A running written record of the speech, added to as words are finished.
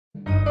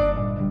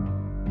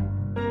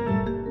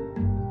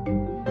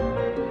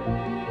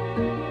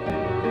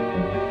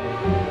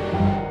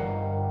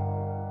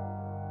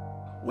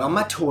Well,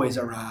 my toys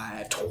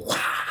arrived. Isn't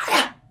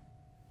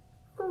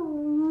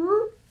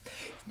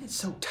it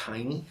so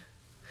tiny?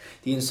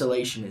 The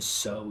installation is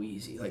so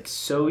easy. Like,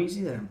 so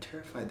easy that I'm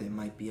terrified they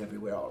might be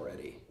everywhere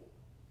already.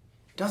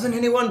 Doesn't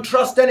anyone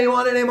trust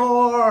anyone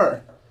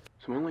anymore?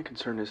 So my only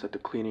concern is that the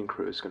cleaning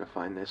crew is going to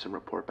find this and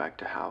report back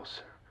to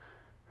house.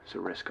 It's a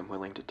risk I'm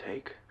willing to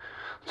take.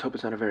 Let's hope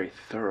it's not a very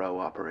thorough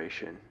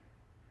operation.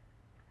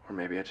 Or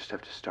maybe I just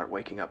have to start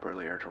waking up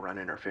earlier to run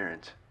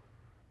interference.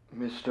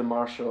 Mr.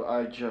 Marshall,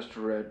 I just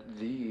read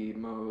the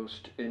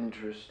most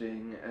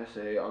interesting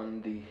essay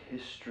on the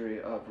history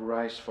of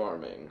rice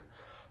farming.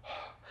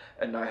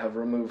 And I have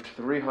removed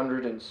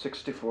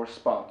 364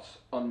 spots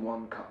on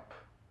 1 cup.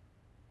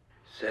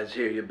 Says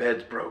here your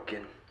bed's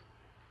broken.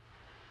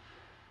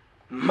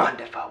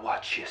 Mind if I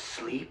watch you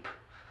sleep?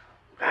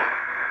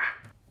 Ah.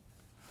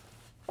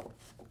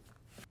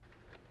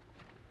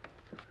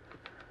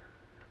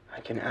 I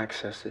can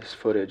access this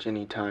footage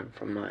anytime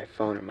from my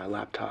phone or my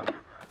laptop.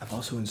 I've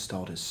also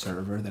installed a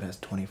server that has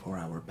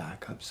 24-hour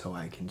backup so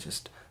I can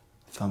just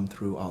thumb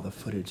through all the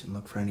footage and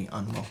look for any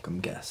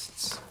unwelcome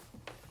guests.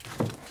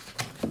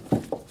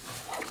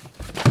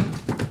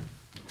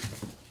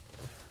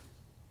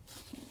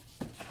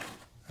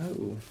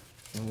 Oh,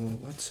 well,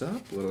 what's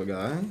up, little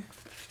guy?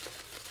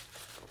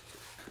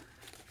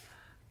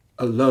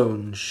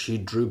 Alone, she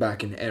drew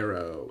back an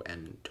arrow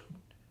and...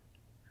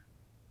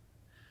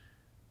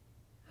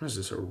 What is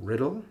this, a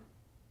riddle?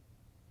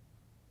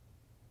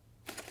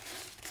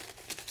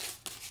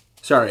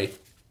 Sorry,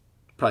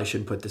 probably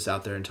shouldn't put this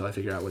out there until I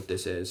figure out what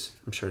this is.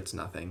 I'm sure it's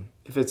nothing.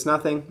 If it's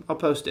nothing, I'll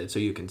post it so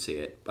you can see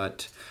it,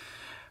 but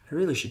I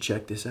really should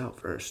check this out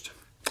first.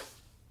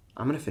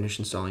 I'm gonna finish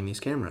installing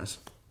these cameras.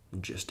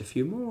 Just a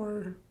few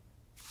more.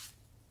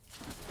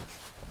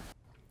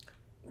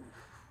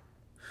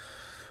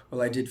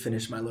 Well, I did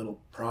finish my little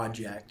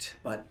project,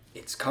 but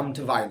it's come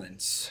to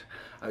violence.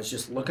 I was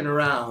just looking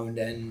around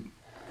and...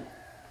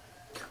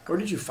 Where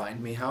did you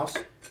find me, House?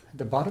 At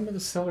the bottom of the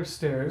cellar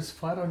stairs,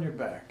 flat on your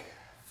back.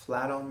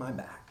 Flat on my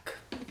back.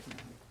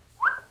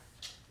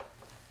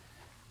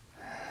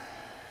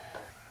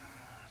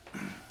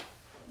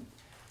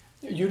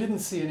 You didn't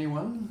see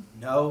anyone?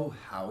 No,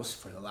 House.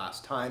 For the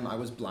last time, I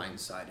was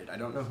blindsided. I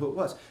don't know who it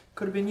was.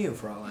 Could have been you,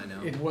 for all I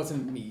know. It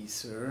wasn't me,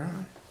 sir.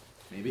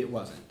 Maybe it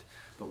wasn't.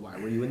 But why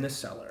were you in the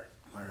cellar?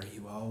 Why are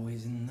you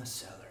always in the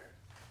cellar?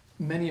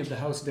 Many of the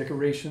house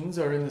decorations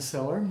are in the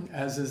cellar,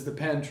 as is the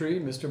pantry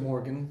Mr.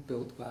 Morgan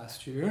built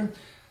last year.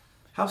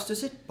 House,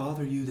 does it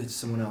bother you that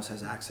someone else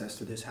has access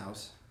to this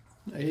house?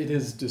 It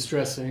is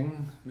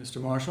distressing, Mr.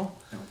 Marshall.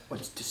 No,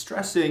 what's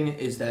distressing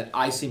is that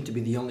I seem to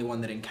be the only one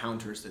that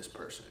encounters this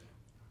person.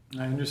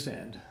 I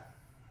understand.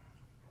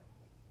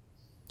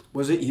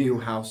 Was it you,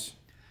 House?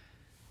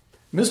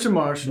 Mr.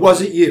 Marshall...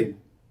 Was it you?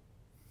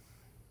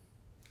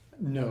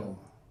 No.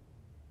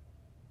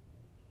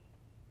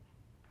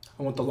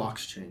 I want the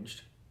locks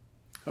changed.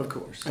 Of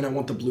course. And I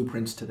want the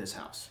blueprints to this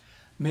house.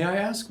 May I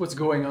ask what's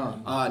going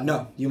on?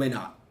 No, you may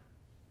not.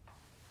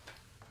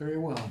 Very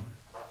well.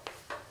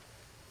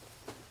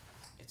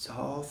 It's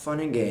all fun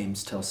and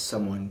games till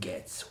someone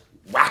gets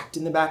whacked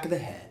in the back of the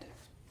head.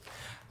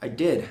 I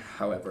did,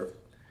 however,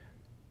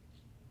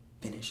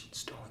 finish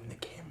installing the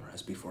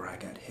cameras before I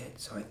got hit,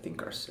 so I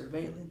think our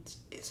surveillance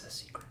is a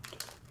secret.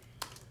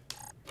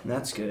 And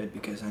that's good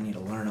because I need to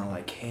learn all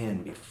I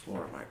can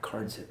before my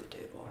cards hit the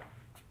table.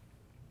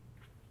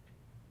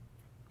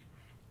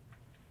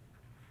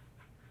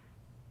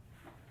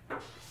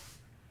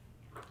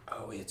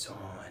 Oh, it's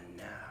on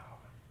now.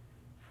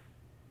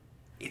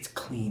 It's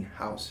clean,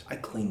 House. I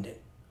cleaned it,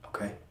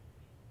 okay?